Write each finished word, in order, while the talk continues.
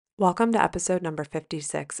Welcome to episode number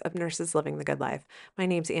 56 of Nurses Living the Good Life. My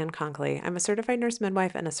name's Ann Conkley. I'm a certified nurse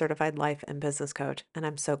midwife and a certified life and business coach, and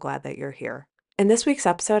I'm so glad that you're here. In this week's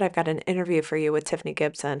episode, I've got an interview for you with Tiffany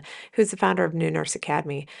Gibson, who's the founder of New Nurse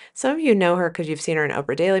Academy. Some of you know her because you've seen her in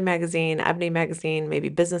Oprah Daily Magazine, Ebony Magazine, maybe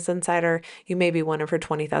Business Insider. You may be one of her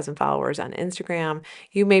 20,000 followers on Instagram.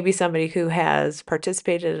 You may be somebody who has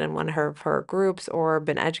participated in one of her groups or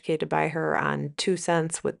been educated by her on 2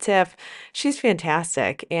 Cents with Tiff. She's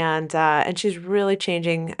fantastic, and she's really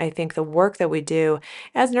changing, I think, the work that we do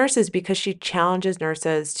as nurses because she challenges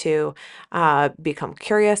nurses to become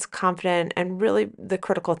curious, confident, and really the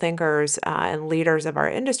critical thinkers and leaders of our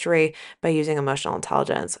industry by using emotional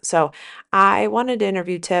intelligence. So I wanted to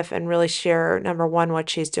interview Tiff and really share, number one, what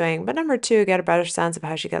she's doing, but number two, get a better sense of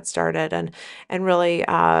how she got started and really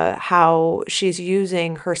how she's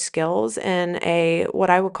using her skills in a what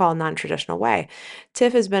I would call non-traditional way.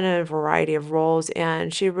 Tiff has been in a variety of roles,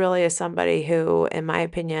 and she really is somebody who, in my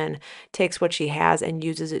opinion, takes what she has and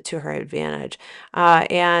uses it to her advantage.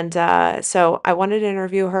 So I wanted to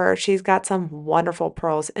interview her. She's got some wonderful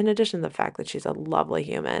pearls, in addition to the fact that she's a lovely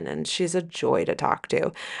human and she's a joy to talk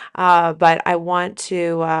to. But I want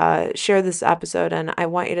to share this episode, and I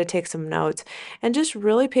want you to take some notes and just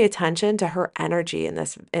really pay attention to her energy in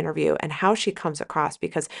this interview and how she comes across.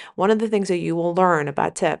 Because one of the things that you will learn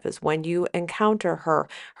about Tiff is when you encounter her,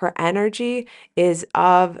 her energy is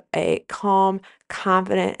of a calm,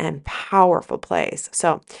 confident, and powerful place.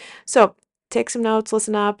 So take some notes,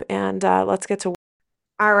 listen up, and let's get to work.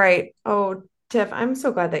 All right. Oh, Tiff, I'm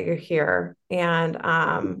so glad that you're here. And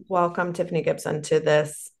welcome, Tiffany Gibson, to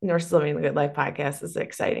this Nurses Living the Good Life podcast. It's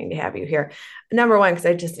exciting to have you here. Number one, because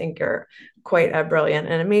I just think you're quite a brilliant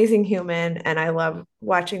and amazing human. And I love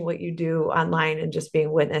watching what you do online and just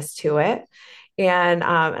being witness to it. And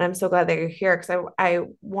I'm so glad that you're here because I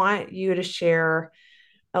want you to share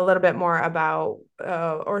a little bit more about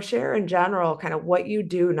or share in general kind of what you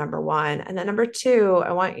do, number one. And then number two,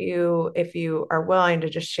 I want you, if you are willing, to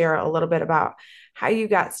just share a little bit about how you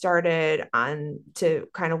got started on to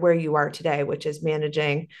kind of where you are today, which is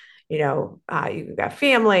managing, you got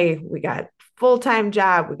family, we got full-time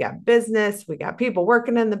job, we got business, we got people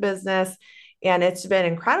working in the business. And it's been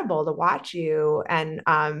incredible to watch you and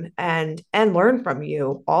learn from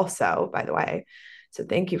you also, by the way. So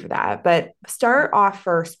thank you for that. But start off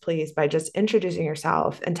first, please, by just introducing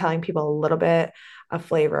yourself and telling people a little bit of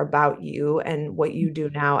flavor about you and what you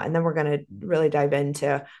do now. And then we're going to really dive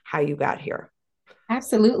into how you got here.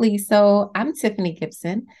 Absolutely. So I'm Tiffany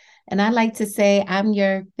Gibson, and I like to say I'm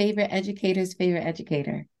your favorite educator's favorite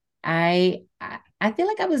educator. I feel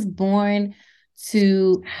like I was born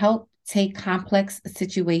to help take complex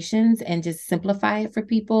situations and just simplify it for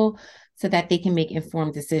people so that they can make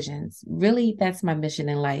informed decisions. Really, that's my mission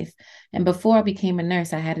in life. And before I became a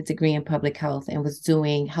nurse, I had a degree in public health and was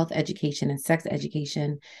doing health education and sex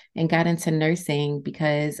education and got into nursing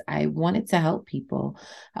because I wanted to help people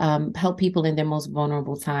in their most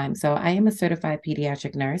vulnerable time. So I am a certified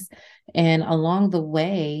pediatric nurse. And along the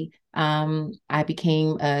way, I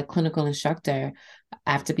became a clinical instructor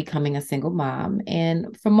after becoming a single mom.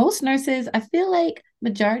 And for most nurses, I feel like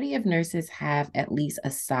majority of nurses have at least a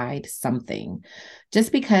side something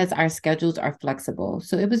just because our schedules are flexible.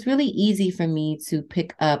 So it was really easy for me to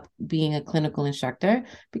pick up being a clinical instructor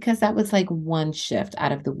because that was like one shift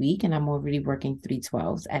out of the week and I'm already working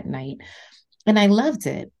 312s at night. And I loved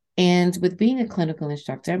it. And with being a clinical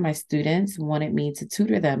instructor, my students wanted me to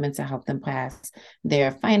tutor them and to help them pass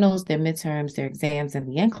their finals, their midterms, their exams, and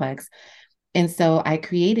the NCLEX. And so I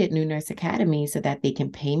created New Nurse Academy so that they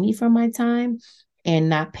can pay me for my time and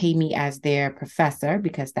not pay me as their professor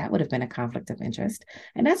because that would have been a conflict of interest.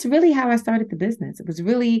 And that's really how I started the business. It was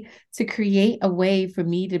really to create a way for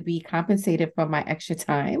me to be compensated for my extra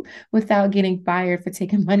time without getting fired for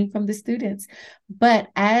taking money from the students. But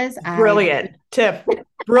as I Brilliant, Tiff.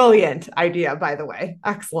 Brilliant idea, by the way.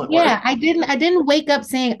 Excellent work. Yeah, I didn't wake up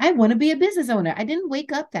saying I want to be a business owner. I didn't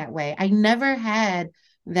wake up that way. I never had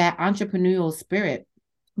that entrepreneurial spirit,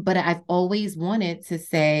 but I've always wanted to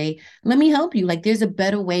say, let me help you. Like there's a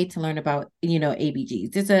better way to learn about,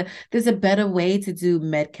 ABGs. There's a better way to do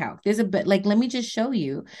med calc. Let me just show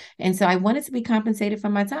you. And so I wanted to be compensated for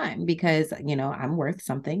my time because, I'm worth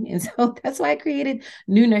something. And so that's why I created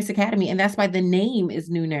New Nurse Academy. And that's why the name is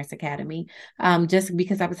New Nurse Academy, just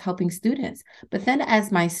because I was helping students. But then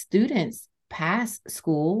as my students passed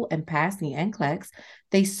school and passed the NCLEX,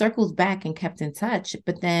 they circled back and kept in touch.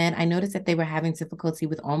 But then I noticed that they were having difficulty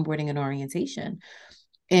with onboarding and orientation.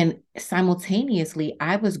 And simultaneously,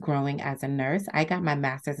 I was growing as a nurse. I got my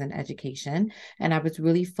master's in education, and I was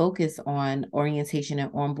really focused on orientation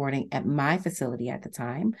and onboarding at my facility at the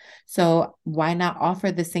time. So, why not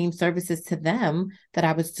offer the same services to them that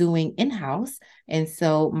I was doing in house? And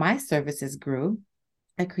so, my services grew.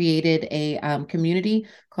 I created a community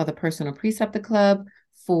called the Personal Preceptor Club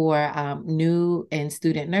for new and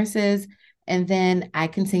student nurses. And then I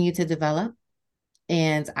continued to develop,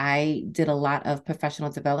 and I did a lot of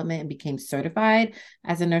professional development and became certified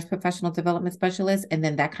as a nurse professional development specialist. And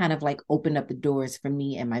then that kind of like opened up the doors for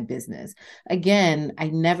me and my business. Again, I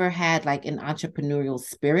never had like an entrepreneurial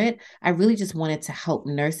spirit. I really just wanted to help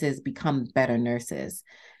nurses become better nurses.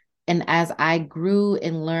 And as I grew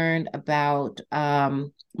and learned about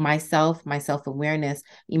myself, my self awareness,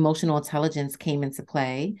 emotional intelligence came into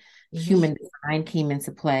play, Mhm. human design came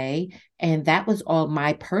into play. And that was all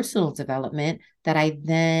my personal development that I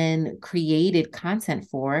then created content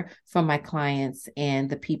for my clients and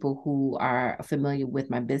the people who are familiar with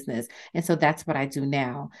my business. And so that's what I do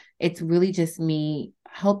now. It's really just me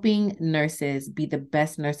helping nurses be the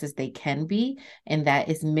best nurses they can be, and that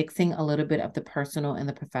is mixing a little bit of the personal and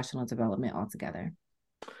the professional development altogether.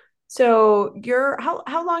 So you're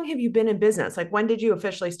how long have you been in business? Like when did you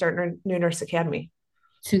officially start New Nurse Academy?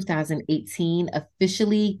 2018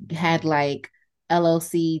 officially had like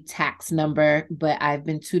LLC tax number, but I've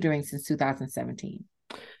been tutoring since 2017.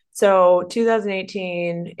 So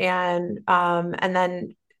 2018 and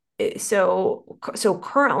then so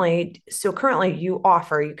currently you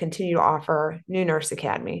continue to offer New Nurse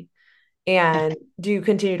Academy. Yes. And do you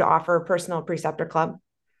continue to offer Personal Preceptor Club?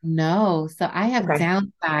 No, so I have Okay.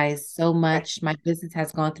 downsized so Okay. much. My business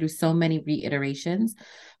has gone through so many reiterations.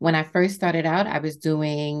 When I first started out, I was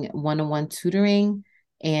doing one-on-one tutoring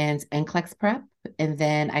and NCLEX prep. And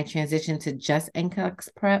then I transitioned to just NCLEX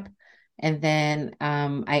prep. And then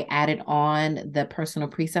I added on the personal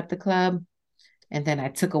preceptor club. And then I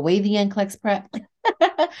took away the NCLEX prep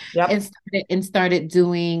Yep. and started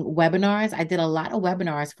doing webinars. I did a lot of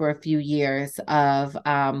webinars for a few years of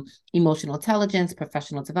emotional intelligence,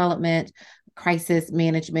 professional development, crisis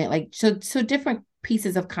management, like so different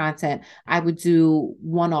pieces of content I would do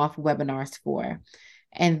one-off webinars for.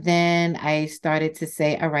 And then I started to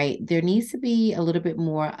say, all right, there needs to be a little bit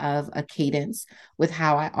more of a cadence with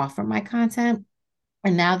how I offer my content.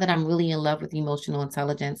 And now that I'm really in love with emotional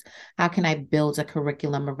intelligence, how can I build a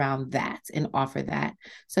curriculum around that and offer that?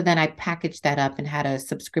 So then I packaged that up and had a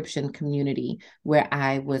subscription community where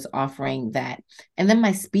I was offering that. And then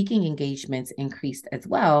my speaking engagements increased as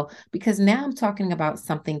well, because now I'm talking about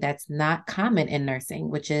something that's not common in nursing,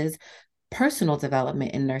 which is personal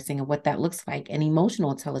development in nursing and what that looks like, and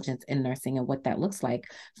emotional intelligence in nursing and what that looks like,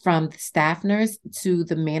 from the staff nurse to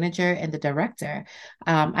the manager and the director.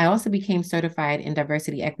 I also became certified in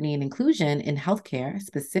diversity, equity, and inclusion in healthcare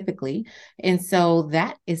specifically. And so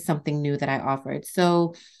that is something new that I offered.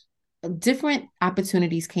 So different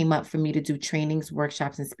opportunities came up for me to do trainings,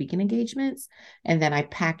 workshops, and speaking engagements. And then I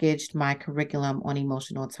packaged my curriculum on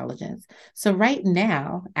emotional intelligence. So, right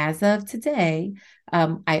now, as of today,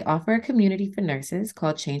 I offer a community for nurses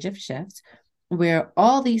called Change of Shift, where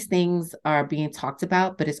all these things are being talked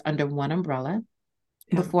about, but it's under one umbrella.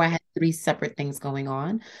 Yeah. Before, I had three separate things going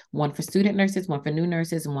on, one for student nurses, one for new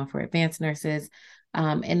nurses, and one for advanced nurses.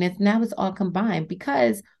 And now it's all combined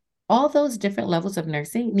because all those different levels of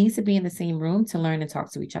nursing needs to be in the same room to learn and talk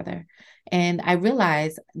to each other. And I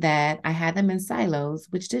realized that I had them in silos,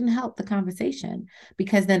 which didn't help the conversation,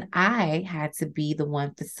 because then I had to be the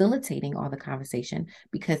one facilitating all the conversation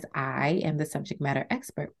because I am the subject matter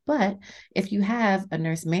expert. But if you have a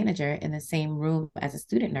nurse manager in the same room as a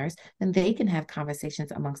student nurse, then they can have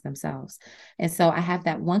conversations amongst themselves. And so I have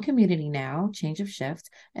that one community now, Change of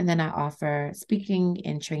Shift, and then I offer speaking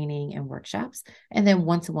and training and workshops, and then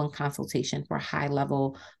one-to-one consultation for high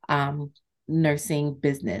level nursing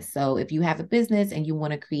business. So if you have a business and you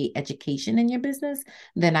want to create education in your business,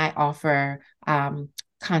 then I offer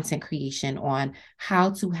content creation on how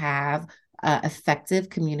to have effective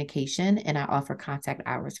communication, and I offer contact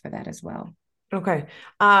hours for that as well. Okay.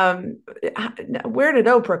 Where did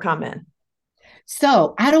Oprah come in?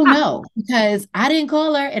 So I don't know because I didn't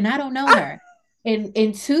call her and I don't know her.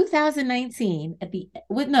 In 2019, at the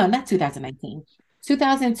well, no, not 2019,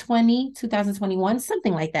 2020, 2021,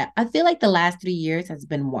 something like that. I feel like the last 3 years has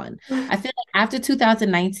been one. I feel like after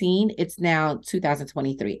 2019, it's now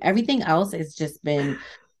 2023. Everything else has just been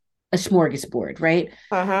a smorgasbord, right?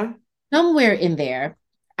 Uh-huh. Somewhere in there,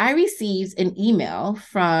 I received an email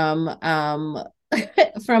from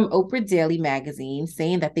from Oprah Daily Magazine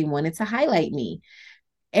saying that they wanted to highlight me.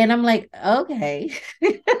 And I'm like, okay.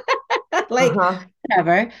 Like, Uh-huh.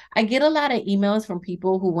 whatever. I get a lot of emails from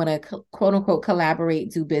people who want to quote unquote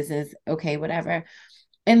collaborate, do business. Okay, whatever.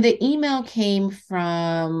 And the email came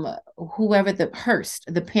from whoever the Hearst,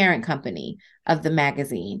 the parent company of the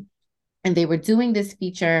magazine. And they were doing this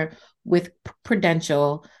feature with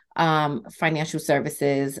Prudential Financial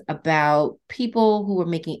Services about people who were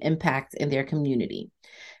making impact in their community.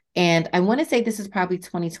 And I want to say this is probably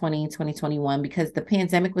 2020, 2021, because the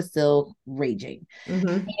pandemic was still raging.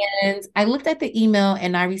 Hmm. And I looked at the email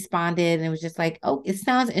and I responded and it was just like, oh, it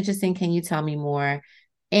sounds interesting. Can you tell me more?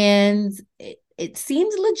 And it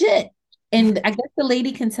seems legit. And I guess the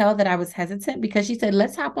lady can tell that I was hesitant because she said,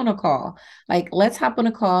 let's hop on a call. Like, let's hop on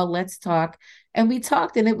a call, let's talk. And we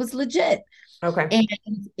talked and it was legit. Okay.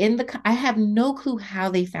 And I have no clue how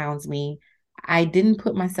they found me. I didn't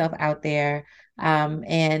put myself out there.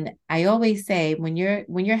 And I always say when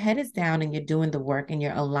your head is down and you're doing the work and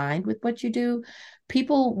you're aligned with what you do,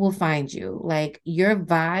 people will find you. Like your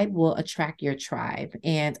vibe will attract your tribe.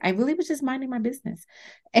 And I really was just minding my business.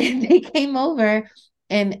 And they came over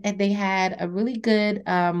and they had a really good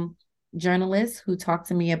journalist who talked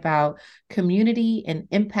to me about community and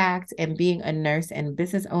impact and being a nurse and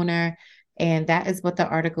business owner, and that is what the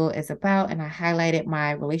article is about. And I highlighted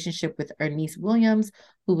my relationship with Ernest Williams,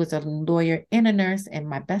 who was a lawyer and a nurse and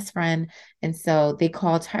my best friend. And so they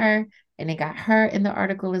called her and they got her in the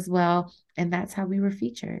article as well. And that's how we were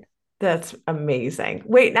featured. That's amazing.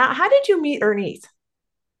 Wait, now how did you meet Ernie?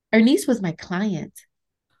 Ernest was my client.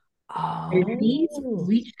 Ernest Oh,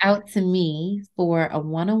 reached out to me for a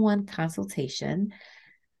one-on-one consultation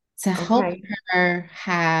to help okay. her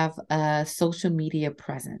have a social media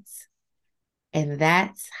presence. And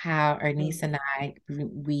that's how Ernest and I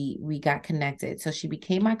we got connected. So she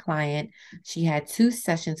became my client. She had 2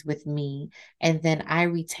 sessions with me, and then I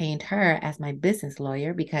retained her as my business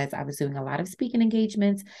lawyer because I was doing a lot of speaking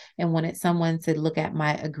engagements and wanted someone to look at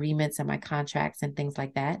my agreements and my contracts and things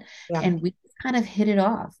like that. Yeah. And we kind of hit it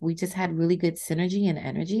off. We just had really good synergy and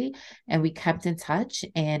energy, and we kept in touch.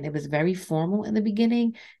 And it was very formal in the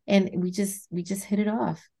beginning, and we just hit it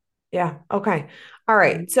off. Yeah. Okay. All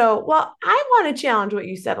right. So, well, I want to challenge what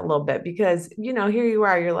you said a little bit because, here you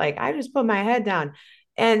are, you're like, I just put my head down.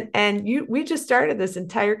 And we just started this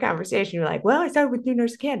entire conversation. You're like, well, I started with New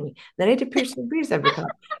Nurse Academy. Then I did Pearson Breeze Become.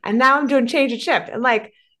 And now I'm doing change and shift. And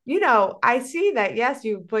like, I see that yes,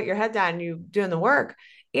 you put your head down, you doing the work,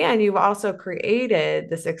 and you've also created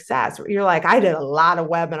the success. You're like, I did a lot of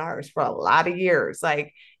webinars for a lot of years.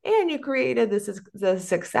 Like, and you created this is the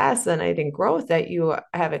success and I think growth that you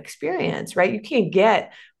have experienced, right? You can't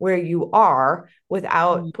get where you are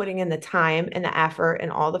without Mhm. putting in the time and the effort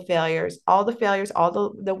and all the failures, all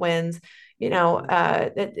the wins.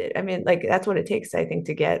 I mean, like that's what it takes, I think,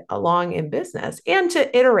 to get along in business and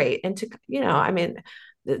to iterate and to, I mean,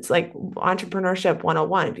 it's like entrepreneurship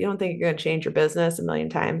 101. If you don't think you're going to change your business a million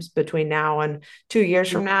times between now and 2 years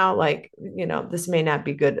from now, like, this may not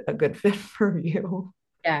be a good fit for you.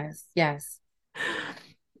 Yes, yes.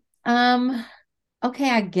 Um, okay,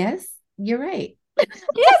 I guess you're right.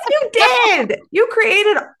 Yes, you did. You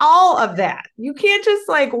created all of that. You can't just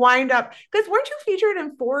like wind up because weren't you featured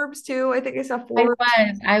in Forbes too? I think I saw I Forbes.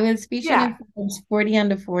 was. I was featured Yeah. in Forbes 40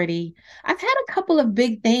 under 40. I've had a couple of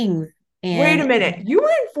big things Wait a and minute. You were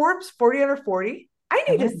in Forbes 40 under 40? I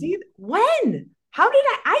I need to was see when. How did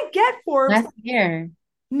I get Forbes? last year.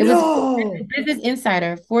 It was No. Business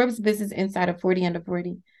Insider, Forbes Business Insider 40 under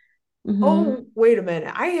 40. Hmm. Oh, wait a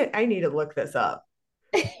minute. I need to look this up.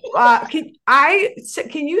 Can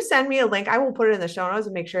you send me a link? I will put it in the show notes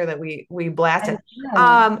and make sure that we blast I it.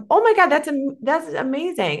 will. Oh my God, that's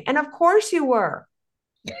amazing. And of course you were,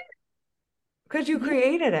 because you Yeah,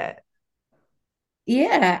 created it.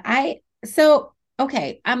 yeah.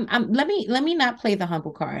 Okay. I'm let me not play the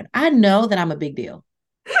humble card. I know that I'm a big deal,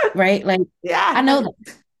 right? Like I Yeah. know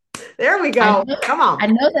that. There we I go. know, Come on. I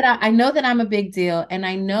know that I'm a big deal and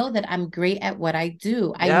I know that I'm great at what I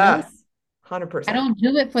do. I know Yes. I 100%. don't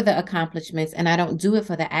do it for the accomplishments and I don't do it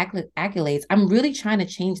for the accolades. I'm really trying to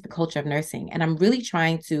change the culture of nursing and I'm really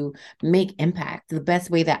trying to make impact the best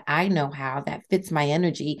way that I know how that fits my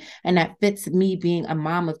energy and that fits me being a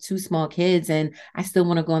mom of 2 small kids and I still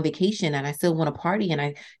want to go on vacation and I still want to party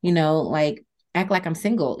and like act like I'm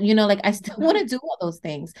single, like I still want to do all those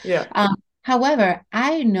things. Yeah. However,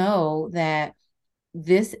 I know that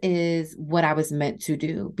this is what I was meant to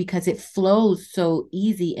do because it flows so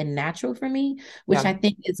easy and natural for me, which Yeah. I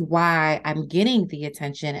think is why I'm getting the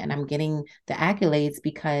attention and I'm getting the accolades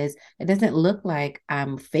because it doesn't look like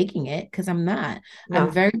I'm faking it because I'm not. I'm No.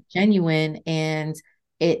 very genuine and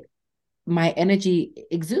it my energy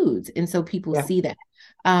exudes and so people Yeah. see that.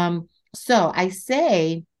 So I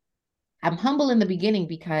say I'm humble in the beginning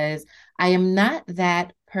because I am not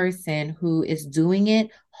that person who is doing it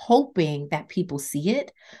hoping that people see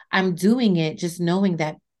it. I'm doing it just knowing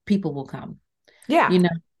that people will come. Yeah. You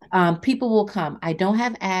know, people will come. I don't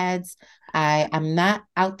have ads. I'm not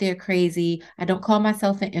out there crazy. I don't call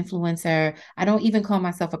myself an influencer. I don't even call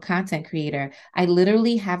myself a content creator. I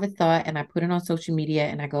literally have a thought and I put it on social media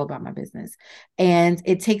and I go about my business. And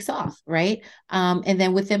it takes off, right? And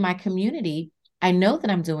then within my community, I know that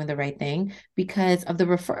I'm doing the right thing because of the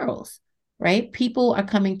referrals, right? People are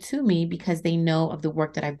coming to me because they know of the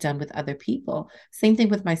work that I've done with other people. Same thing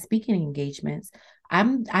with my speaking engagements.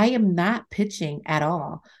 I am not pitching at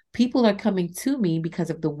all. People are coming to me because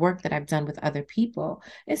of the work that I've done with other people.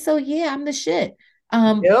 And so yeah, I'm the shit.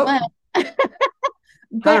 Yep. But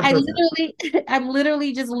but I 100%. literally I'm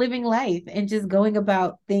literally just living life and just going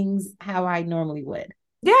about things how I normally would.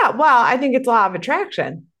 Yeah. Well, I think it's law of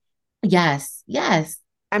attraction. Yes, yes,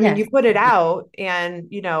 I mean, yes. you put it out and,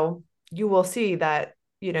 you will see that,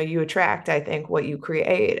 you attract, I think, what you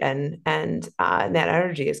create and that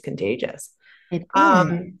energy is contagious. It is.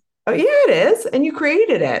 Oh yeah, it is. And you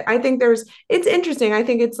created it. I think it's interesting. I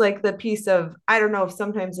think it's like the piece of, I don't know if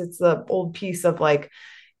sometimes it's the old piece of like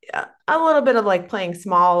a little bit of like playing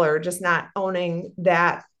small or just not owning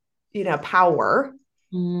that, power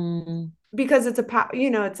Mm, because it's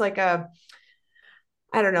it's like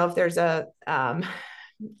I don't know if there's if I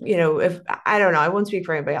don't know, I won't speak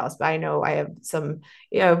for anybody else, but I know I have some,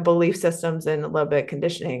 belief systems and a little bit of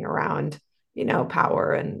conditioning around,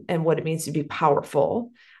 power and what it means to be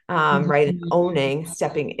powerful. Right. And mhm, owning,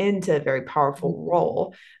 stepping into a very powerful mhm,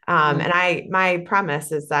 role. mhm. My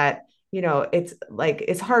premise is that, it's like,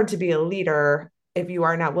 it's hard to be a leader if you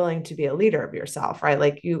are not willing to be a leader of yourself, right?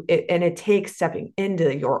 Like and it takes stepping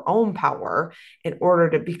into your own power in order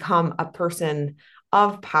to become a person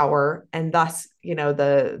of power, and thus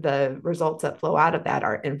the results that flow out of that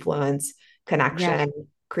are influence, Yeah, connection,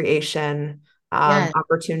 creation, yeah,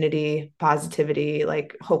 opportunity, positivity,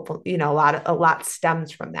 like hopeful, a lot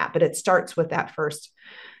stems from that, but it starts with that first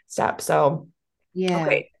step. So yeah.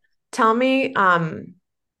 okay, tell me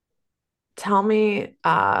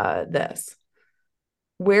this,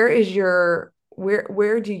 where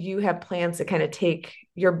do you have plans to kind of take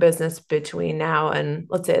your business between now and,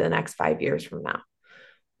 let's say, the next 5 years from now?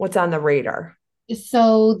 What's on the radar?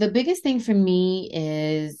 So the biggest thing for me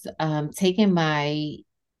is taking my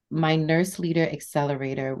nurse leader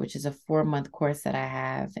accelerator, which is a 4 month course that I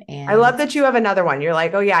have, I love and that you have another one. You're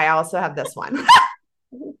like, oh yeah, I also have this one.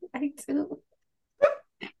 I do.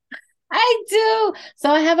 I do.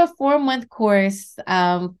 So I have a 4 month course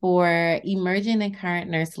for emerging and current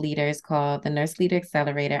nurse leaders called the Nurse Leader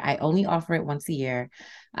Accelerator. I only offer it once a year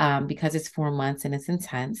because it's 4 months and it's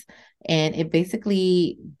intense. And it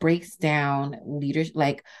basically breaks down leaders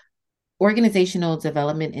like organizational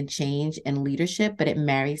development and change and leadership, but it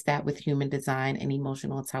marries that with human design and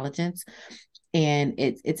emotional intelligence. And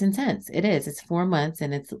it's intense. It is. It's 4 months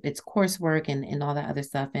and it's coursework and all that other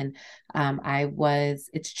stuff. And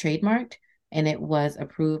it's trademarked and it was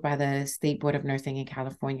approved by the State Board of Nursing in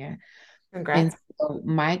California. And Congrats. so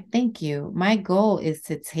thank you. My goal is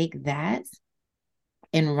to take that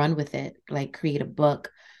and run with it, like create a book,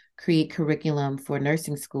 create curriculum for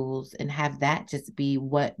nursing schools, and have that just be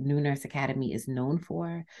what New Nurse Academy is known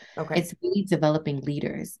for. Okay. It's really developing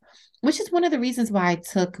leaders, which is one of the reasons why I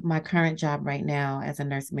took my current job right now as a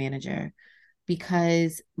nurse manager,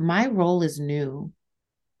 because my role is new.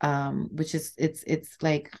 Which is it's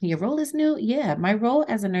like your role is new. Yeah, my role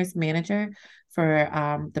as a nurse manager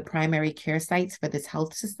for the primary care sites for this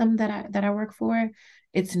health system that I work for,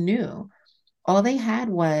 it's new. All they had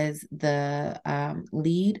was the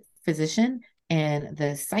lead physician and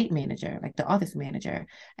the site manager, like the office manager.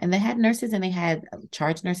 And they had nurses and they had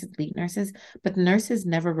charge nurses, lead nurses, but the nurses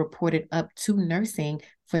never reported up to nursing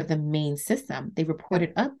for the main system. They Yep.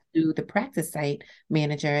 reported up to the practice site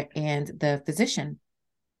manager and the physician.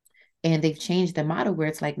 And they've changed the model where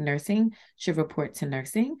it's like nursing should report to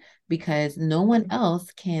nursing because no one else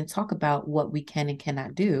can talk about what we can and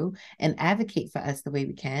cannot do and advocate for us the way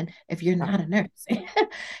we can if you're Yep. not a nurse.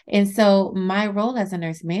 And so my role as a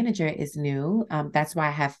nurse manager is new. That's why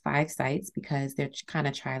I have 5 sites because they're kind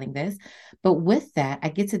of trialing this. But with that, I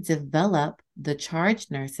get to develop the charge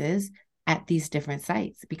nurses at these different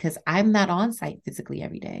sites because I'm not on site physically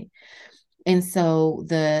every day. And so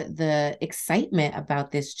the excitement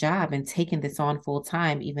about this job and taking this on full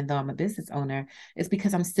time, even though I'm a business owner, is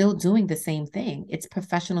because I'm still doing the same thing. It's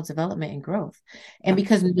professional development and growth. And Yep.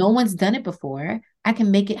 because no one's done it before, I can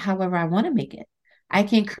make it however I want to make it. I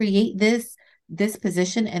can create this this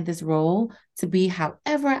position and this role to be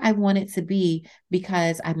however I want it to be,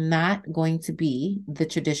 because I'm not going to be the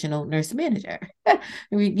traditional nurse manager.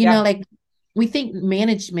 Yeah. Like we think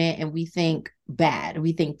management and we think bad,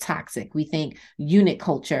 we think toxic, we think unit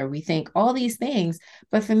culture, we think all these things.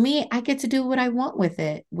 But for me, I get to do what I want with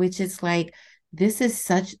it, which is like, this is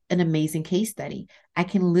such an amazing case study. I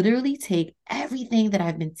can literally take everything that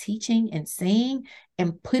I've been teaching and saying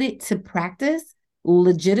and put it to practice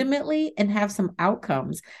legitimately and have some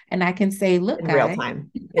outcomes. And I can say, look, In real guys,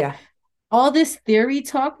 time. Yeah. all this theory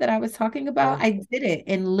talk that I was talking about, Yeah. I did it,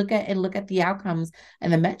 and look at the outcomes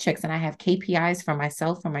and the metrics. And I have KPIs for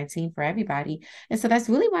myself, for my team, for everybody. And so that's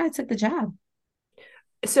really why I took the job.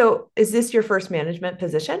 So is this your first management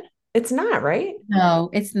position? It's not, right? No,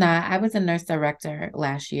 it's not. I was a nurse director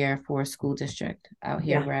last year for a school district out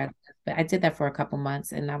here Yeah. where but I did that for a couple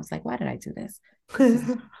months and I was like, why did I do this? This is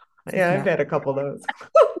this is Yeah, I've not had a couple of those.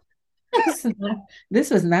 this is not this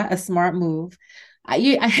was not a smart move.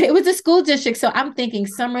 It was a school district, so I'm thinking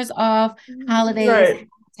summers off, holidays, Right.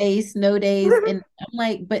 days, snow days, and I'm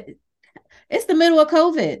like, but it's the middle of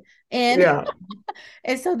COVID, and Yeah.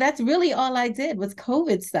 and so that's really all I did was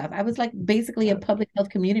COVID stuff. I was like basically a public health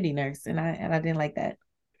community nurse, and I didn't like that.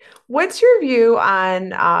 What's your view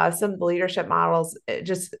on some of the leadership models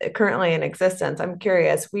just currently in existence? I'm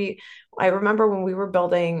curious. I remember when we were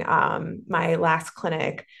building my last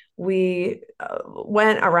clinic, we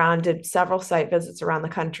went around, did several site visits around the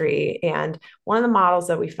country, and one of the models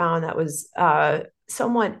that we found that was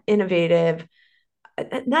somewhat innovative,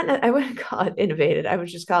 not I wouldn't call it innovative, I would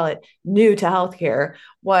just call it new to healthcare,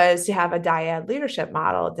 was to have a dyad leadership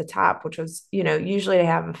model at the top, which was, usually to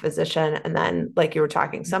have a physician and then, like you were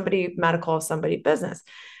talking, somebody medical, somebody business.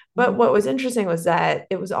 But Mhm. what was interesting was that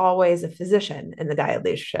it was always a physician in the dyad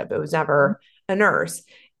leadership. It was never a nurse.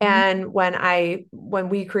 Mhm. And when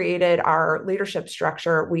we created our leadership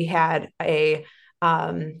structure, we had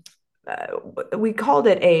um, we called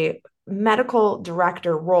it a medical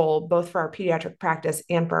director role, both for our pediatric practice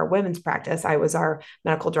and for our women's practice. I was our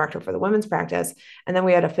medical director for the women's practice. And then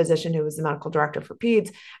we had a physician who was the medical director for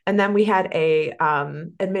peds. And then we had a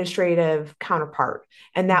administrative counterpart.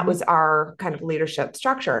 And that Mhm. was our kind of leadership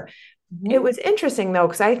structure. It Mhm. was interesting though,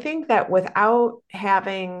 because I think that without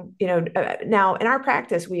having, now in our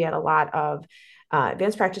practice, we had a lot of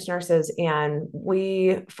advanced practice nurses, and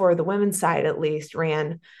we, for the women's side at least,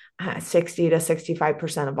 ran 60 to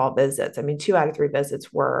 65% of all visits. I mean, 2 out of 3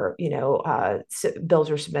 visits were,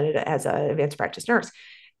 bills were submitted as an advanced practice nurse.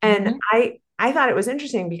 And Mhm. I thought it was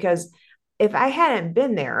interesting because if I hadn't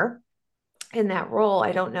been there, in that role,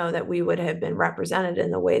 I don't know that we would have been represented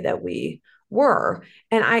in the way that we were.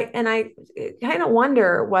 And I kind of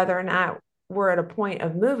wonder whether or not we're at a point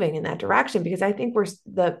of moving in that direction, because I think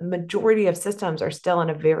the majority of systems are still in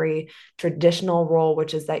a very traditional role,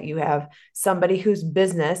 which is that you have somebody who's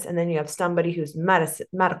business and then you have somebody who's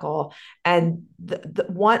medical. And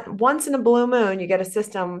once in a blue moon, you get a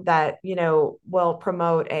system that, will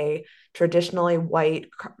promote a traditionally white,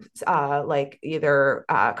 like either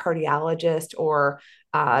cardiologist or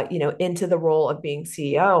into the role of being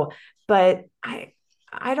CEO. But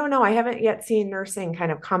I don't know. I haven't yet seen nursing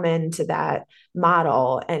kind of come into that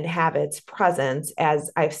model and have its presence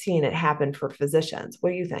as I've seen it happen for physicians. What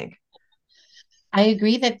do you think? I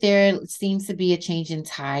agree that there seems to be a change in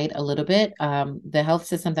tide a little bit. The health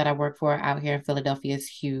system that I work for out here in Philadelphia is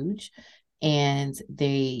huge, and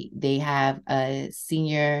they have a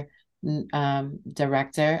senior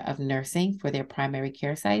director of nursing for their primary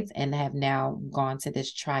care sites, and have now gone to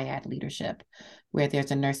this triad leadership, where there's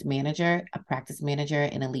a nurse manager, a practice manager,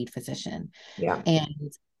 and a lead physician. Yeah.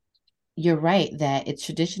 And you're right that it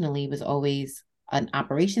traditionally was always an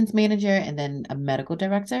operations manager and then a medical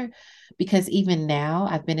director, because even now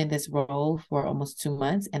I've been in this role for almost 2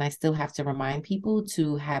 months and I still have to remind people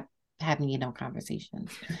to have conversations.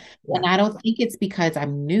 And Yeah. I don't think it's because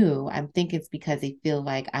I'm new. I think it's because they feel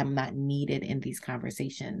like I'm not needed in these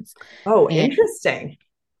conversations. Oh, And interesting.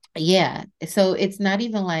 yeah. So it's not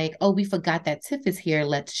even like, oh, we forgot that Tiff is here.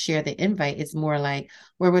 Let's share the invite. It's more like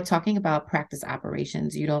where we're talking about practice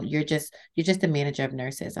operations. You're just a manager of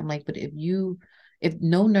nurses. I'm like, but if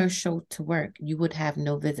no nurse showed to work, you would have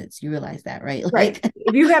no visits. You realize that, right? Right. Like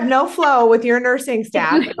If you have no flow with your nursing if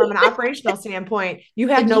staff you from an operational standpoint, you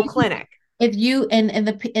have if no you clinic. if you and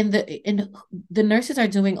the nurses are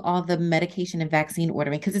doing all the medication and vaccine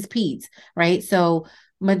ordering because it's peds, right? So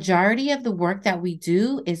majority of the work that we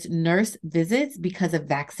do is nurse visits because of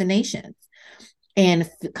vaccinations and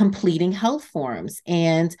completing health forms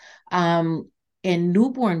and and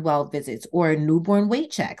newborn well visits or newborn weight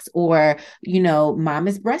checks or mom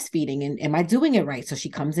is breastfeeding and am I doing it right, so she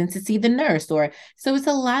comes in to see the nurse. Or so it's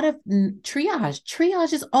a lot of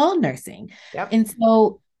triage is all nursing. Yep. And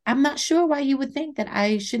so I'm not sure why you would think that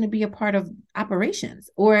I shouldn't be a part of operations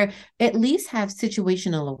or at least have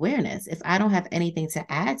situational awareness. If I don't have anything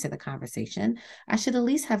to add to the conversation, I should at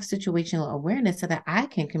least have situational awareness so that I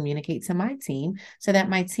can communicate to my team so that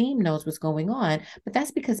my team knows what's going on. But that's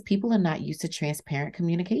because people are not used to transparent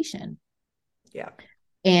communication. Yeah.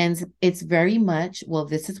 And it's very much, well,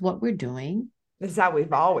 this is what we're doing. This is how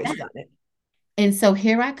we've always done it. And so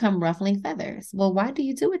here I come ruffling feathers. Well, why do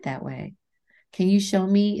you do it that way? Can you show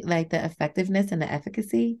me like the effectiveness and the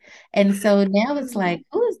efficacy? And so now it's like,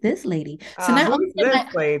 who is this lady? So Who's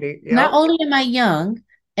this lady? not Yep. only am I young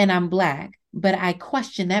and I'm black, but I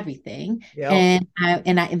question everything. Yep.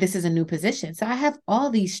 And this is a new position. So I have all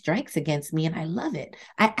these strikes against me and I love it.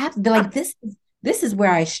 I have like this is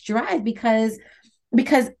where I strive because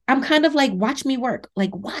I'm kind of like, watch me work.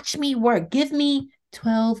 Like, watch me work. Give me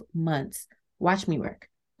 12 months. Watch me work.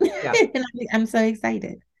 Yeah. And I'm so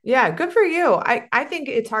excited. Yeah, good for you. I think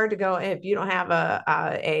it's hard to go if you don't have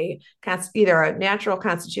either a natural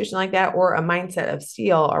constitution like that or a mindset of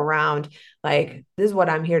steel around like this is what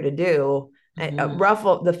I'm here to do. Mhm.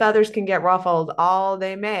 Ruffle the feathers can get ruffled all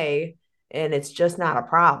they may, and it's just not a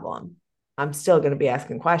problem. I'm still going to be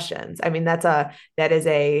asking questions. I mean, that is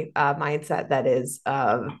a mindset that is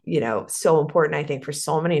so important. I think for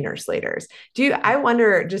so many nurse leaders. I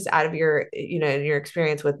wonder, just out of your, in your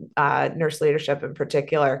experience with nurse leadership in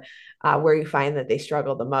particular, where you find that they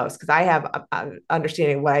struggle the most? Because I have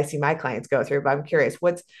understanding what I see my clients go through, but I'm curious,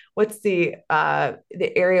 what's the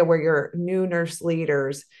area where your new nurse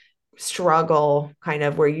leaders struggle, kind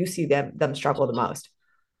of where you see them struggle the most?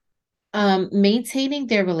 Maintaining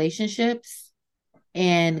their relationships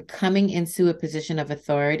and coming into a position of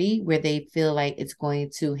authority where they feel like it's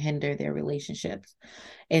going to hinder their relationships.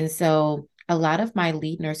 And so a lot of my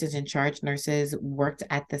lead nurses and charge nurses worked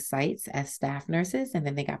at the sites as staff nurses, and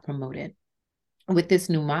then they got promoted. With this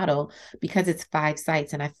new model, because it's 5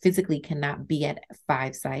 sites and I physically cannot be at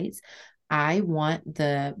 5 sites, I want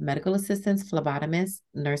the medical assistants, phlebotomists,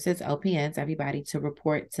 nurses, LPNs, everybody to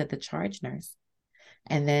report to the charge nurse,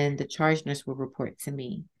 and then the charge nurse will report to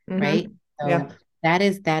me, right? Mm-hmm. So Yeah.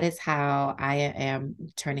 that is how I am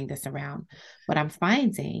turning this around. What I'm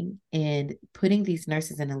finding in putting these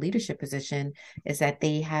nurses in a leadership position is that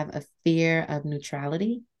they have a fear of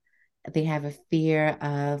neutrality. They have a fear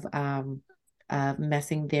of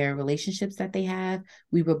messing their relationships that they have.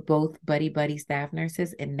 We were both buddy staff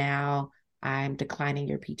nurses, and now I'm declining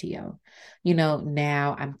your PTO.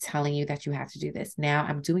 Now I'm telling you that you have to do this. Now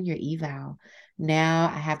I'm doing your eval. Now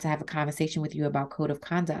I have to have a conversation with you about code of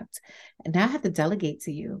conduct. And now I have to delegate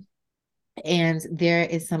to you. And there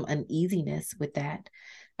is some uneasiness with that.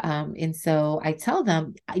 And so I tell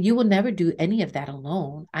them, you will never do any of that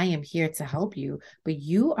alone. I am here to help you, but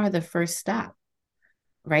you are the first stop,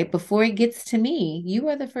 right? Before it gets to me, you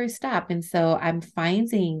are the first stop. And so I'm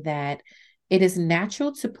finding that it is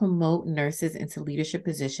natural to promote nurses into leadership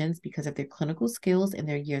positions because of their clinical skills and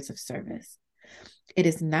their years of service. It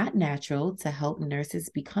is not natural to help nurses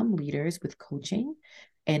become leaders with coaching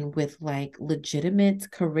and with like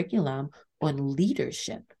legitimate curriculum on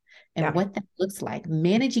leadership and Yeah. what that looks like,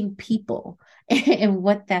 managing people and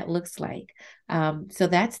what that looks like. So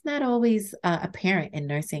that's not always apparent in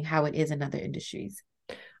nursing how it is in other industries.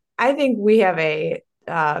 I think we have a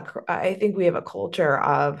culture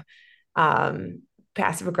of um,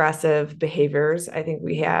 passive aggressive behaviors. I think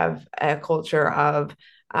we have a culture of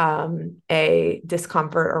a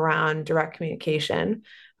discomfort around direct communication.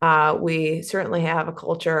 We certainly have a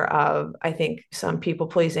culture of, I think, some people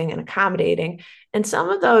pleasing and accommodating. And some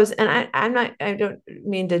of those, and I don't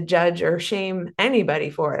mean to judge or shame anybody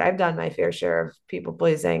for it. I've done my fair share of people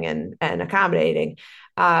pleasing and accommodating.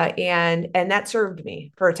 And that served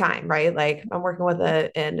me for a time, right? Like I'm working with as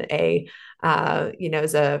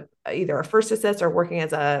either a first assist or working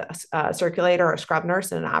as a circulator or a scrub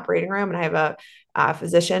nurse in an operating room. And I have a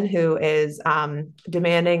physician who is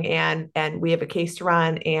demanding, and we have a case to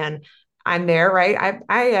run, and I'm there, right?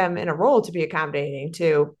 I am in a role to be accommodating,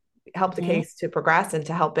 to help the Mhm. case to progress and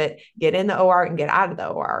to help it get in the OR and get out of the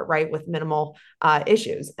OR, right, with minimal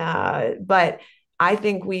issues. But I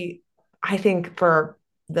think I think for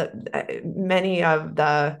many of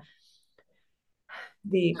the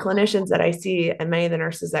clinicians that I see and many of the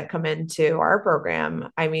nurses that come into our program,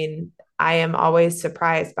 I mean, I am always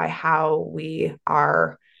surprised by how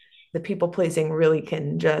the people pleasing really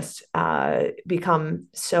can just become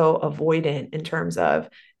so avoidant in terms of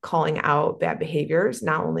calling out bad behaviors,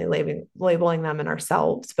 not only labeling them in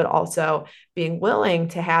ourselves, but also being willing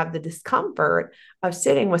to have the discomfort of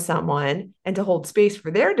sitting with someone and to hold space for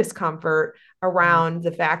their discomfort around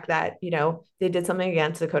the fact that, they did something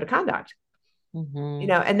against the code of conduct. Mm-hmm.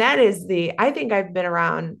 And that is I think I've been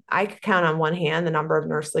around, I could count on one hand the number of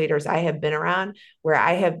nurse leaders I have been around where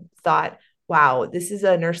I have thought, wow, this is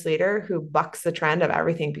a nurse leader who bucks the trend of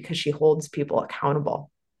everything because she holds people accountable.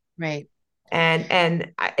 Right.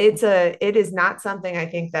 And it is not something I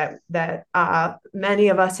think that many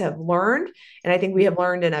of us have learned, and I think we have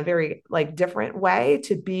learned in a very like different way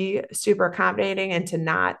to be super accommodating and to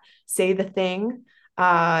not say the thing.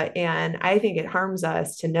 And I think it harms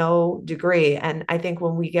us to no degree. And I think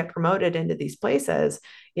when we get promoted into these places,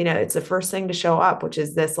 it's the first thing to show up, which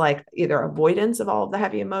is this like either avoidance of all of the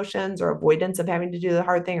heavy emotions or avoidance of having to do the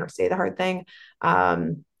hard thing or say the hard thing.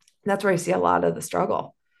 That's where I see a lot of the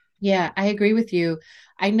struggle. Yeah, I agree with you.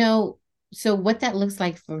 I know. So, what that looks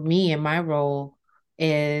like for me in my role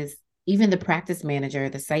is even the practice manager,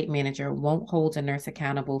 the site manager won't hold a nurse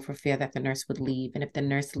accountable for fear that the nurse would leave. And if the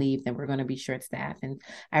nurse leaves, then we're going to be short staffed. And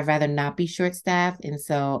I'd rather not be short staffed. And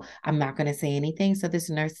so I'm not going to say anything. So this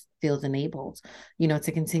nurse feels enabled,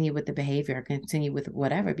 to continue with the behavior, continue with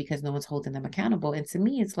whatever, because no one's holding them accountable. And to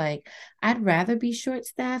me, it's like, I'd rather be short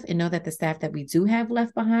staffed and know that the staff that we do have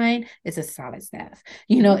left behind is a solid staff.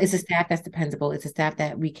 It's a staff that's dependable. It's a staff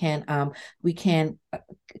that we can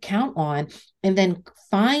count on, and then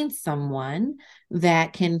find someone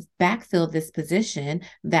that can backfill this position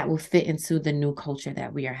that will fit into the new culture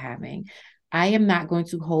that we are having. I am not going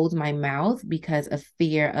to hold my mouth because of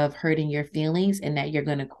fear of hurting your feelings and that you're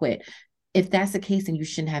going to quit. If that's the case, then you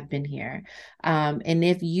shouldn't have been here. And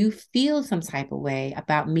if you feel some type of way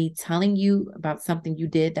about me telling you about something you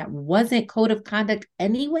did that wasn't code of conduct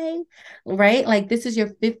anyway, right? Like this is your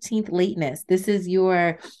 15th lateness. This is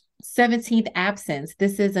your 17th absence.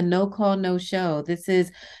 This is a no call, no show. This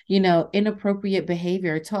is, inappropriate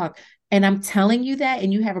behavior talk. And I'm telling you that,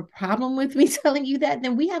 and you have a problem with me telling you that,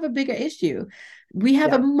 then we have a bigger issue. We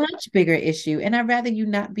have a Yeah. much bigger issue, and I'd rather you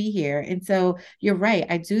not be here. And so you're right.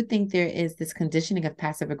 I do think there is this conditioning of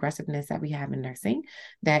passive aggressiveness that we have in nursing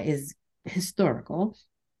that is historical,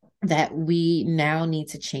 that we now need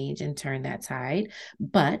to change and turn that tide.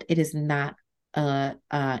 But it is not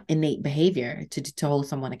innate behavior to hold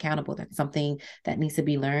someone accountable. That's something that needs to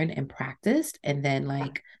be learned and practiced, and then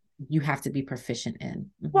like you have to be proficient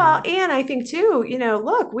in. Well, and I think too,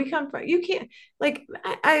 look, we come from, you can't like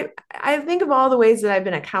I think of all the ways that I've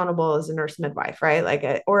been accountable as a nurse midwife,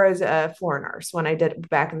 right? Or as a floor nurse when I did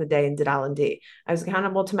back in the day and did L&D. I was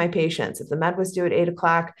accountable to my patients. If the med was due at 8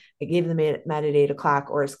 o'clock, I gave them med at 8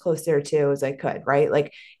 o'clock or as close there to as I could, right?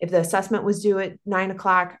 Like if the assessment was due at 9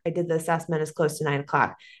 o'clock, I did the assessment as close to 9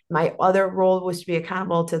 o'clock. My other role was to be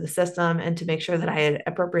accountable to the system and to make sure that I had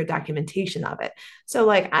appropriate documentation of it. So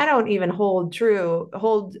like I don't even hold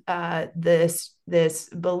this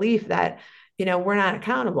belief that we're not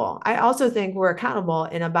accountable. I also think we're accountable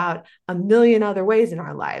in about a million other ways in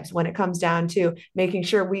our lives when it comes down to making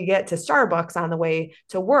sure we get to Starbucks on the way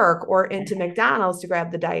to work or into McDonald's to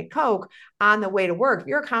grab the Diet Coke on the way to work. If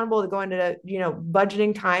you're accountable to going to,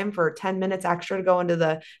 budgeting time for 10 minutes extra to go into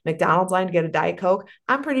the McDonald's line to get a Diet Coke,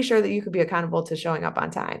 I'm pretty sure that you could be accountable to showing up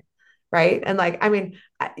on time. Right. And like, I mean,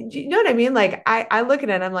 you know what I mean? Like, I look at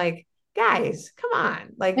it and I'm like, guys, come on.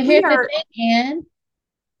 Like, But we here's the are, thing, Anne.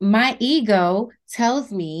 My ego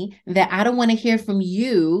tells me that I don't want to hear from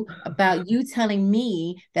you about you telling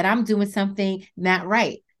me that I'm doing something not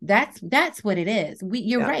right. That's what it is.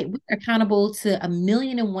 You're yeah, right. We're accountable to a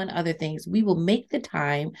million and one other things. We will make the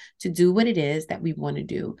time to do what it is that we want to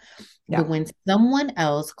do. But yeah. when someone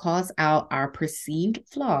else calls out our perceived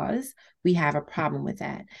flaws, we have a problem with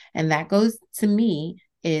that. And that goes to me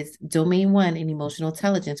is domain one in emotional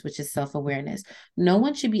intelligence, which is self awareness. No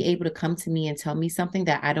one should be able to come to me and tell me something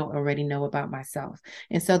that I don't already know about myself.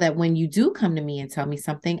 And so that when you do come to me and tell me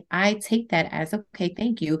something, I take that as okay,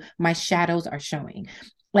 thank you. My shadows are showing.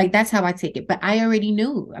 Like that's how I take it. But I already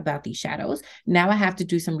knew about these shadows. Now I have to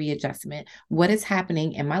do some readjustment. What is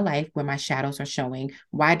happening in my life where my shadows are showing?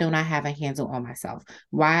 Why don't I have a handle on myself?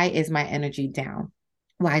 Why is my energy down?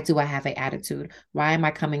 Why do I have an attitude? Why am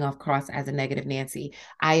I coming off cross as a negative Nancy?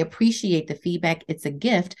 I appreciate the feedback. It's a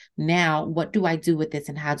gift. Now, what do I do with this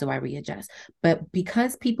and how do I readjust? But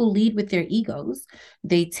because people lead with their egos,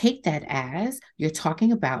 they take that as you're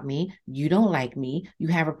talking about me, you don't like me, you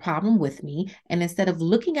have a problem with me. And instead of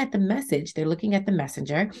looking at the message, they're looking at the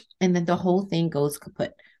messenger, and then the whole thing goes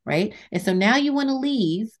kaput, right? And so now you want to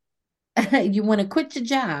leave. You want to quit your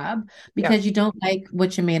job Yeah. because you don't like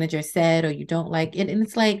what your manager said or you don't like it. And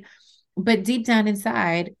it's like, but deep down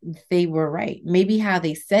inside, they were right. Maybe how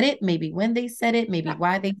they said it, maybe when they said it, maybe Yeah.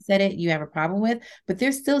 why they said it, you have a problem with, but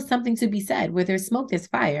there's still something to be said. Where there's smoke, there's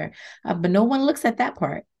fire. But no one looks at that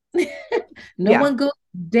part. No Yeah. one goes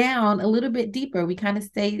down a little bit deeper. We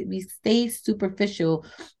stay superficial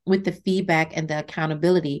with the feedback and the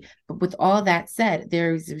accountability. But with all that said,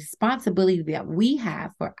 there is a responsibility that we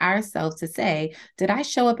have for ourselves to say, did I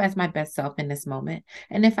show up as my best self in this moment?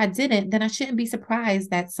 And if I didn't, then I shouldn't be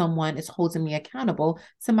surprised that someone is holding me accountable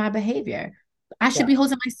to my behavior. I should Yeah. be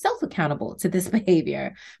holding myself accountable to this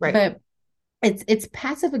behavior. Right. But it's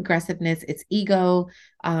passive aggressiveness, it's ego,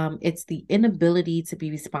 it's the inability to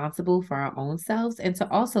be responsible for our own selves and to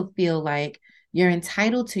also feel like you're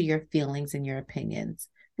entitled to your feelings and your opinions,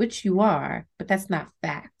 which you are, but that's not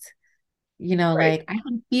fact. Right. Like I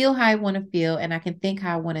can feel how I want to feel and I can think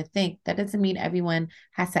how I want to think. That doesn't mean everyone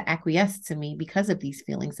has to acquiesce to me because of these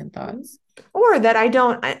feelings and Mhm. thoughts. Or that I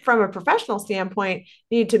don't, from a professional standpoint,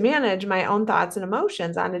 need to manage my own thoughts and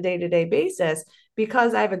emotions on a day-to-day basis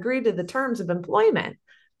because I've agreed to the terms of employment.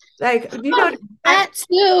 Like, Oh, I, that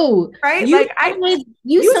too. right? You Like I, signed,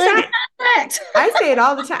 you you signed sign, the contract. I say it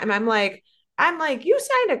all the time. I'm like, you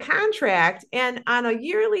signed a contract, and on a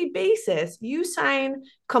yearly basis, you sign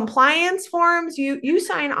compliance forms. You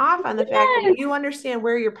sign off on the fact that Yes. you understand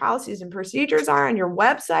where your policies and procedures are on your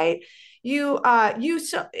website. You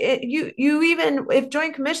even if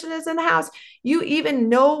joint commission is in the house, you even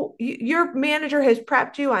know your manager has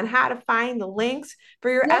prepped you on how to find the links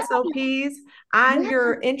for your Yes. SOPs on Yes.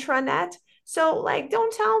 your intranet. So, like,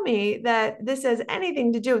 don't tell me that this has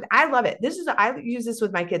anything to do with. I love it. I use this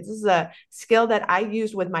with my kids. This is a skill that I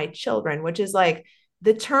used with my children, which is like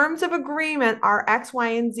the terms of agreement are X, Y,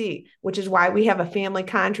 and Z, which is why we have a family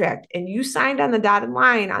contract. And you signed on the dotted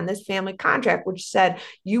line on this family contract, which said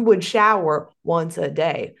you would shower once a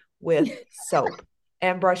day with soap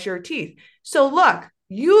and brush your teeth. So, look,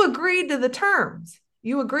 you agreed to the terms.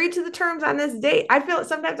 You agreed to the terms on this date. I feel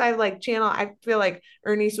sometimes I feel like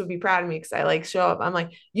Ernice would be proud of me because I like show up. I'm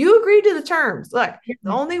like, you agreed to the terms. Look, the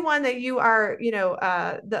only one that you are,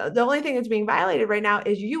 the only thing that's being violated right now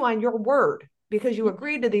is you on your word because you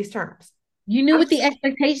agreed to these terms. You knew I'm what the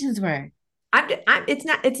expectations were. it's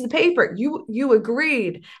not, it's the paper. You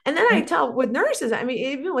agreed. And then I Yep. tell with nurses, I mean,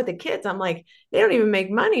 even with the kids, I'm like, they don't even make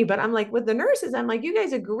money, but I'm like, with the nurses, I'm like, you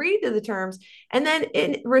guys agreed to the terms. And then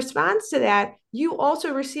in response to that, you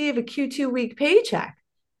also receive a Q2 week paycheck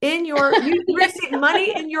you receive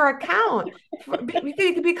money in your account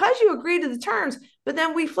because you agreed to the terms. But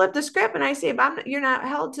then we flip the script and I say, you're not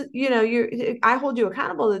held to, I hold you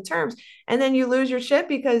accountable to the terms. And then you lose your shit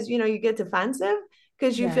because, you get defensive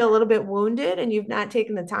because you Yeah. feel a little bit wounded and you've not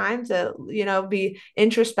taken the time to, be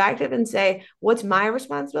introspective and say, what's my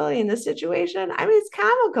responsibility in this situation? I mean, it's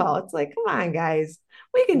comical. It's like, come on, guys,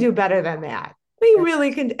 we can do better than that. We That's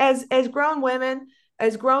really can, as grown women,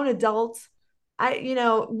 as grown adults.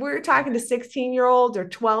 We're talking to 16-year-olds or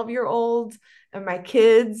 12-year-olds and my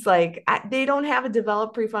kids, like they don't have a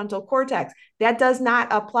developed prefrontal cortex. That does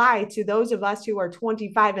not apply to those of us who are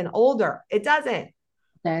 25 and older. It doesn't.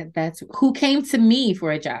 that's who came to me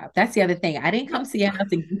for a job. That's the other thing. I didn't come to your house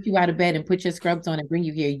and get you out of bed and put your scrubs on and bring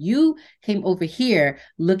you here. You came over here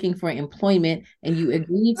looking for employment and you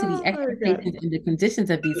agreed to the Oh my God. expectations and the conditions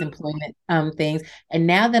of these employment things. And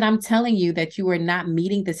now that I'm telling you that you are not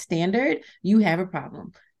meeting the standard, you have a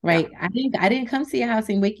problem. Yeah. Right. I didn't come to your house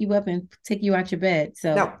and wake you up and take you out your bed.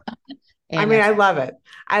 So No. I and mean, that's I love it.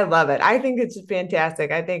 I love it. I think it's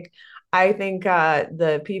fantastic. I think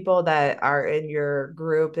the people that are in your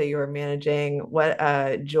group that you're managing, what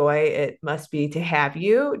a joy it must be to have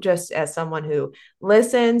you just as someone who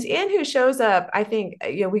listens and who shows up. I think,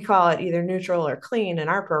 we call it either neutral or clean in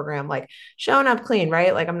our program, like showing up clean,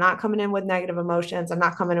 right? Like I'm not coming in with negative emotions. I'm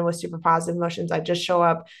not coming in with super positive emotions. I just show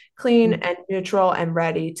up clean mm-hmm, and neutral and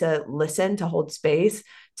ready to listen, to hold space mm-hmm,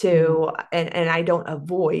 to and I don't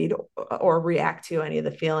avoid or react to any of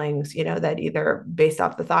the feelings, that either based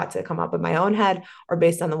off the thoughts that come up in my own head or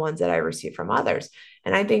based on the ones that I receive from others.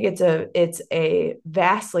 And I think it's a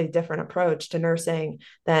vastly different approach to nursing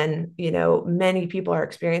than, many people are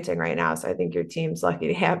experiencing right now. So I think your team's lucky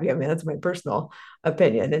to have you. I mean, that's my personal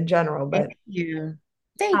opinion in general, thank but you.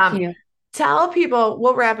 Thank um you. tell people,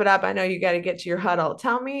 we'll wrap it up. I know you got to get to your huddle.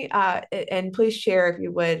 Tell me, and please share if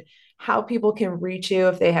you would, how people can reach you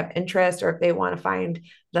if they have interest or if they want to find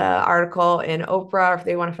the article in Oprah, or if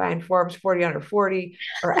they want to find Forbes 40 under 40,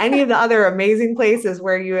 or any of the other amazing places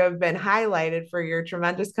where you have been highlighted for your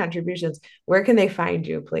tremendous contributions. Where can they find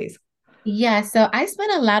you, please? Yeah, so I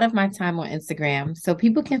spend a lot of my time on Instagram. So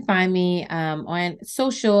people can find me on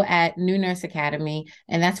social at New Nurse Academy,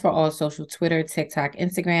 and that's for all social Twitter, TikTok,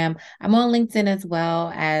 Instagram. I'm on LinkedIn as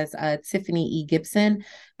well as Tiffany E. Gibson.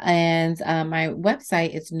 And my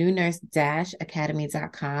website is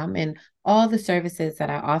newnurse-academy.com. And all the services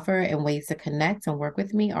that I offer and ways to connect and work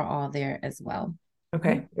with me are all there as well. Mhm.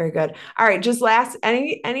 Okay, very good. All right, just last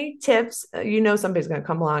any tips? You know somebody's going to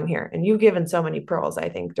come along here, and you've given so many pearls, I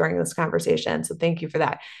think, during this conversation. So thank you for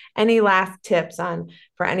that. Any last tips on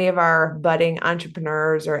for any of our budding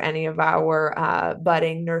entrepreneurs or any of our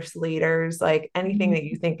budding nurse leaders, like anything that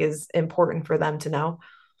you think is important for them to know?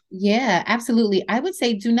 Yeah, absolutely. I would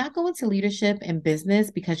say do not go into leadership and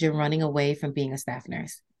business because you're running away from being a staff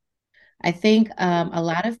nurse. I think a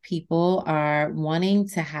lot of people are wanting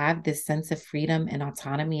to have this sense of freedom and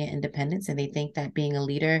autonomy and independence, and they think that being a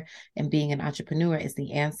leader and being an entrepreneur is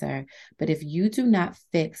the answer. But if you do not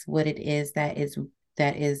fix what it is that is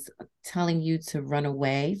telling you to run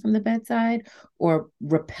away from the bedside or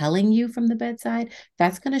repelling you from the bedside,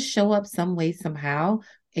 that's going to show up some way, somehow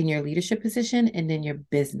in your leadership position and in your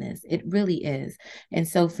business. It really is. And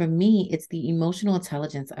so for me, it's the emotional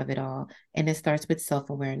intelligence of it all. And it starts with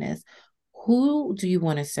self awareness. Who do you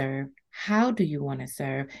want to serve? How do you want to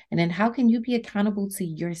serve? And then how can you be accountable to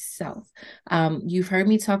yourself? You've heard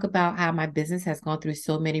me talk about how my business has gone through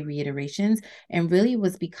so many reiterations, and really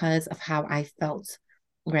was because of how I felt,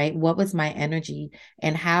 right? What was my energy,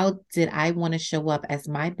 and how did I want to show up as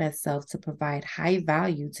my best self to provide high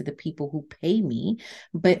value to the people who pay me,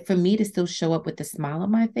 but for me to still show up with a smile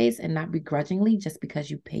on my face and not begrudgingly just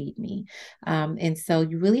because you paid me. And so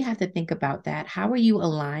you really have to think about that. How are you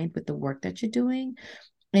aligned with the work that you're doing?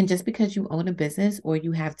 And just because you own a business or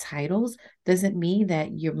you have titles doesn't mean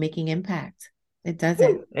that you're making impact. It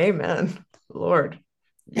doesn't. Amen. Lord.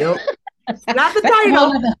 Yep. Not the That's a whole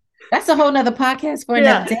title. nother that's a whole nother podcast for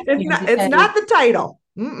another Yeah, day it's not the title.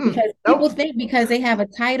 Mm-mm. because people Nope. think because they have a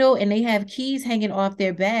title and they have keys hanging off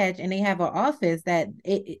their badge and they have an office that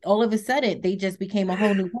all of a sudden they just became a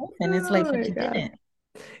whole new person. It's like, Oh but my you God. didn't.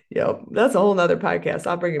 Yep, that's a whole nother podcast.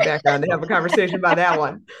 I'll bring you back on to have a conversation about that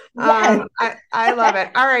one. Yes. I love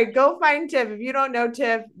it. All right, go find Tiff. If you don't know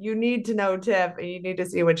Tiff, you need to know Tiff, and you need to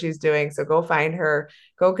see what she's doing. So go find her,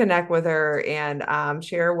 go connect with her, and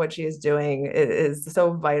share what she is doing. It is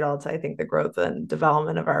so vital to, I think, the growth and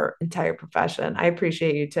development of our entire profession. I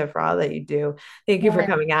appreciate you, Tiff, for all that you do. Thank you for Yes.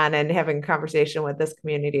 coming on and having a conversation with this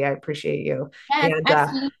community. I appreciate you, Yes, and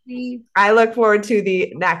absolutely. I look forward to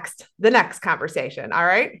the next conversation. All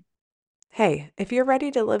right. Hey, if you're ready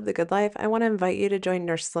to live the good life, I want to invite you to join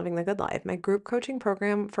Nurses Living the Good Life, my group coaching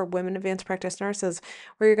program for women advanced practice nurses,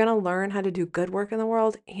 where you're going to learn how to do good work in the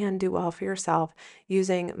world and do well for yourself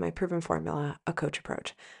using my proven formula, a coach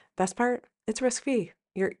approach. Best part, it's risk free.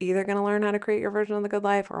 You're either going to learn how to create your version of the good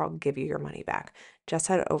life or I'll give you your money back. Just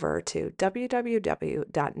head over to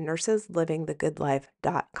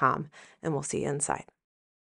www.nurseslivingthegoodlife.com and we'll see you inside.